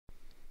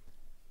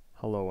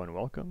Hello and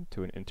welcome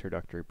to an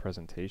introductory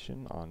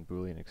presentation on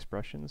Boolean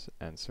expressions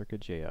and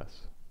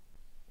Circuit.js.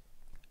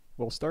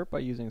 We'll start by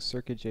using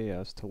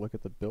Circuit.js to look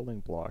at the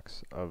building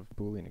blocks of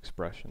Boolean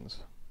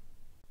expressions.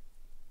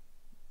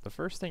 The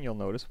first thing you'll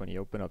notice when you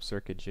open up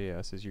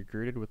Circuit.js is you're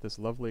greeted with this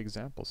lovely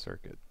example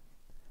circuit.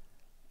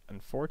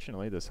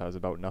 Unfortunately, this has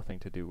about nothing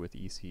to do with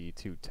ECE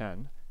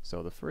 2.10,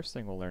 so the first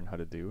thing we'll learn how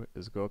to do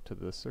is go up to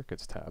the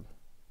Circuits tab.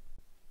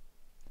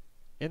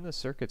 In the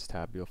Circuits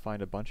tab, you'll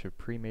find a bunch of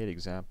pre-made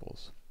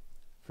examples.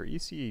 For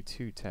ECE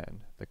 2.10,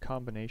 the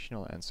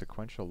combinational and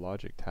sequential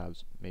logic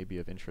tabs may be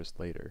of interest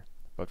later,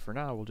 but for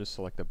now we'll just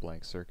select a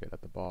blank circuit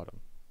at the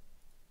bottom.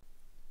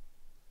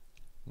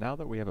 Now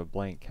that we have a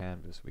blank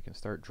canvas, we can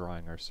start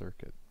drawing our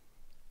circuit.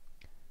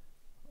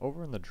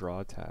 Over in the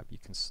Draw tab, you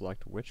can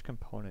select which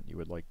component you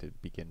would like to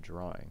begin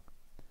drawing.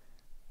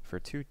 For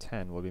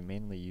 2.10, we'll be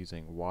mainly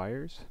using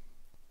wires,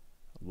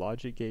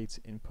 logic gates,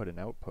 input and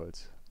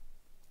outputs,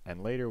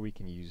 and later we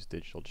can use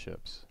digital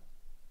chips.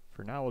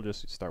 For now, we'll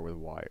just start with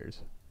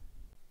wires.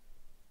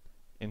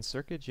 In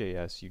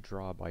Circuit.js, you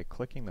draw by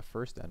clicking the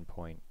first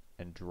endpoint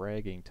and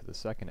dragging to the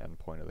second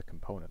endpoint of the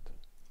component.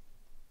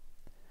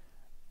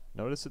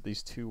 Notice that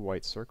these two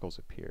white circles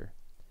appear.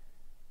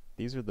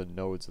 These are the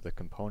nodes of the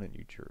component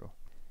you drew.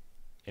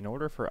 In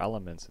order for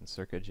elements in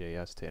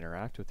Circuit.js to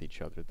interact with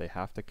each other, they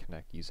have to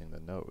connect using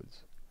the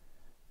nodes.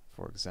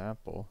 For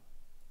example,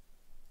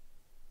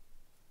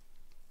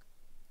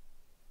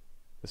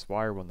 this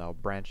wire will now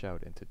branch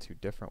out into two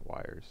different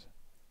wires.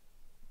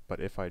 But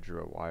if I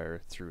drew a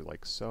wire through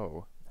like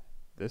so,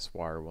 this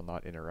wire will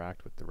not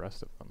interact with the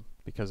rest of them,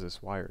 because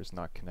this wire is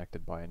not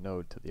connected by a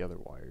node to the other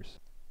wires.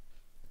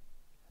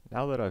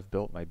 Now that I've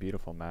built my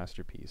beautiful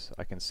masterpiece,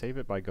 I can save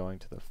it by going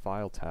to the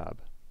File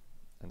tab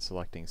and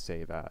selecting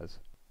Save As.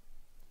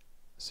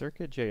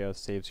 Circuit.js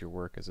saves your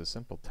work as a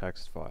simple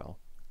text file,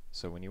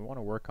 so when you want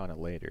to work on it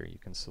later, you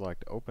can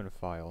select Open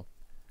File,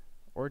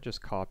 or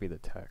just copy the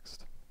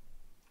text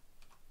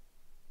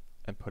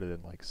and put it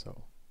in like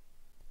so.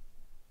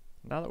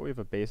 Now that we have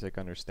a basic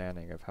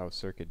understanding of how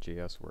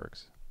Circuit.js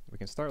works, we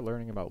can start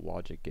learning about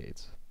logic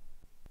gates.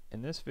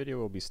 In this video,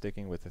 we'll be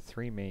sticking with the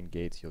three main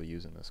gates you'll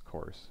use in this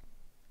course.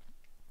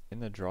 In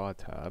the Draw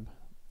tab,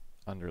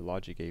 under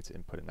Logic Gates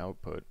Input and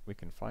Output, we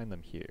can find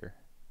them here: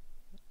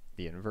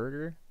 the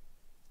inverter,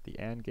 the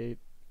AND gate,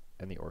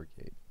 and the OR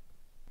gate.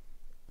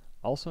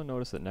 Also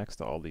notice that next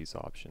to all these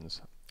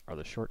options are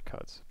the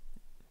shortcuts.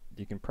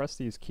 You can press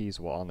these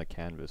keys while on the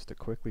canvas to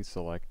quickly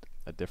select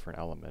a different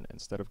element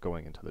instead of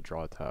going into the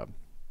Draw tab.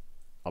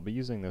 I'll be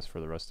using this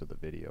for the rest of the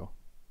video.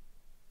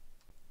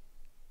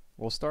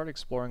 We'll start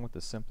exploring with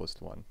the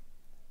simplest one,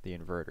 the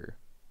inverter.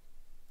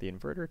 The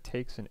inverter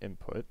takes an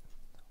input,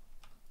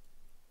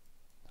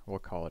 we'll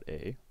call it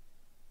A.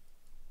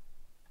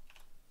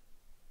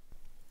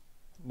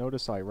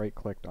 Notice I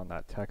right-clicked on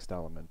that text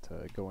element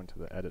to go into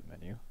the Edit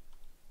menu,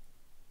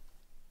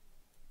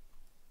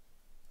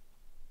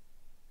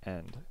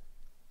 and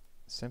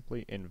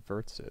simply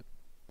inverts it.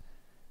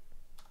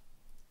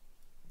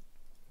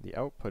 The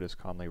output is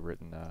commonly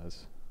written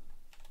as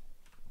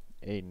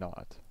A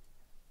naught,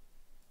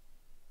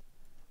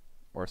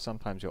 or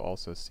sometimes you'll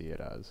also see it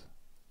as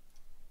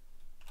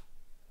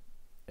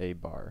A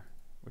bar,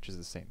 which is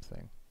the same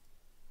thing.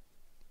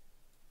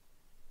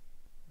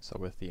 So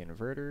with the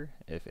inverter,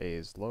 if A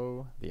is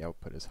low, the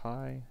output is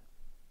high,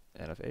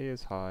 and if A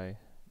is high,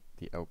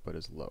 the output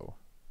is low.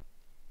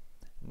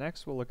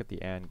 Next, we'll look at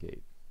the AND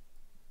gate.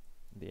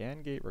 The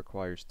AND gate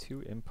requires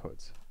two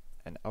inputs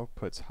and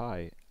outputs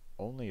high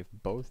only if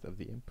both of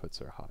the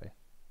inputs are high.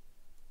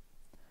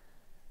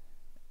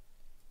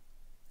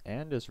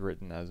 AND is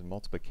written as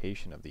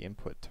multiplication of the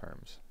input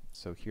terms,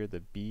 so here the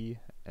B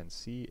and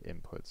C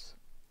inputs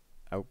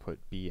output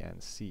B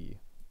and C,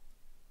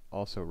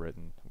 also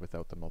written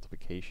without the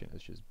multiplication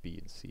as just B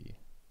and C.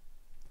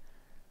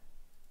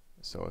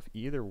 So if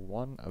either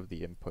one of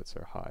the inputs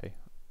are high,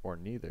 or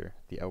neither,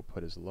 the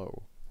output is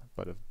low,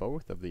 but if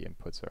both of the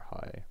inputs are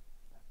high,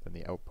 then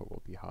the output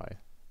will be high.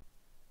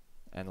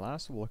 And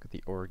last, we'll look at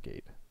the OR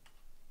gate.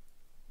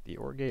 The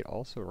OR gate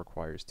also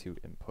requires two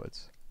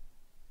inputs,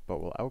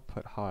 but will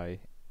output high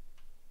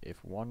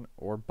if one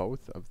or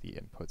both of the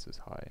inputs is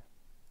high.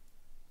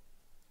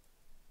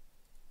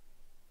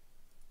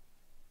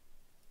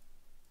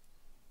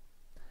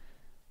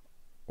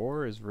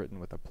 OR is written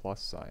with a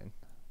plus sign,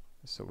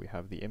 so we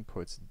have the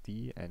inputs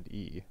D and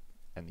E,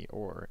 and the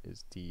OR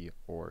is D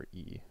or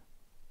E.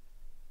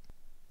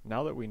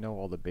 Now that we know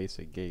all the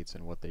basic gates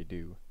and what they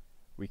do,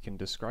 we can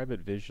describe it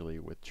visually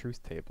with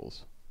truth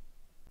tables.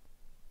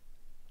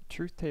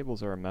 Truth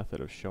tables are a method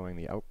of showing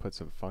the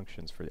outputs of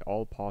functions for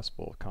all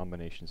possible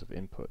combinations of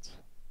inputs.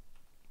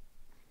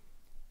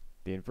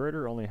 The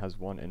inverter only has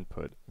one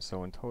input,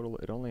 so in total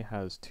it only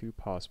has two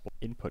possible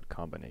input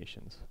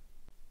combinations.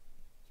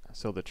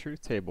 So the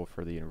truth table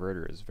for the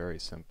inverter is very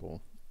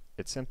simple.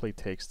 It simply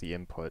takes the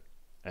input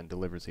and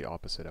delivers the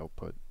opposite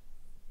output.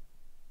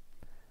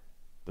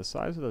 The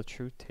size of the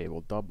truth table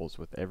doubles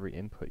with every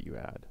input you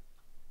add.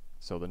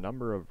 So the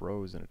number of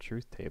rows in a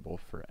truth table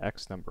for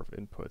x number of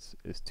inputs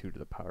is 2 to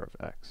the power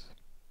of x.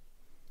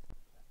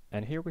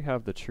 And here we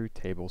have the truth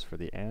tables for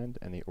the AND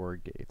and the OR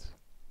gates.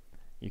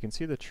 You can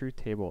see the truth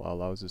table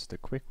allows us to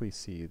quickly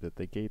see that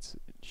the gates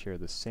share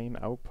the same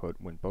output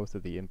when both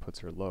of the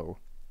inputs are low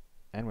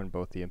and when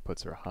both the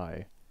inputs are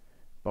high,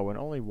 but when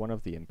only one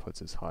of the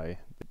inputs is high,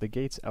 the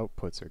gate's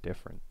outputs are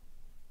different.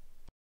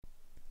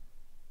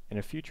 In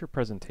a future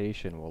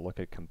presentation, we'll look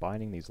at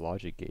combining these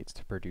logic gates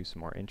to produce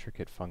more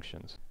intricate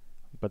functions,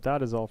 but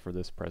that is all for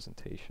this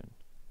presentation.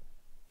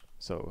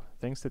 So,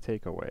 things to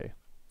take away.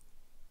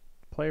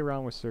 Play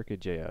around with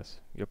Circuit.js.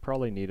 You'll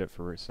probably need it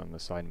for some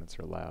assignments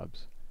or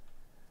labs.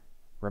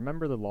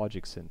 Remember the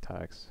logic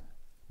syntax.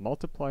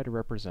 Multiply to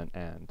represent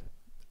AND,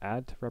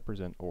 add to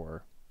represent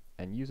OR,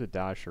 and use a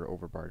dash or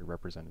overbar to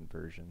represent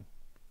inversion.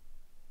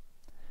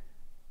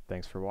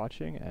 Thanks for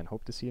watching, and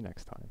hope to see you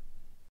next time.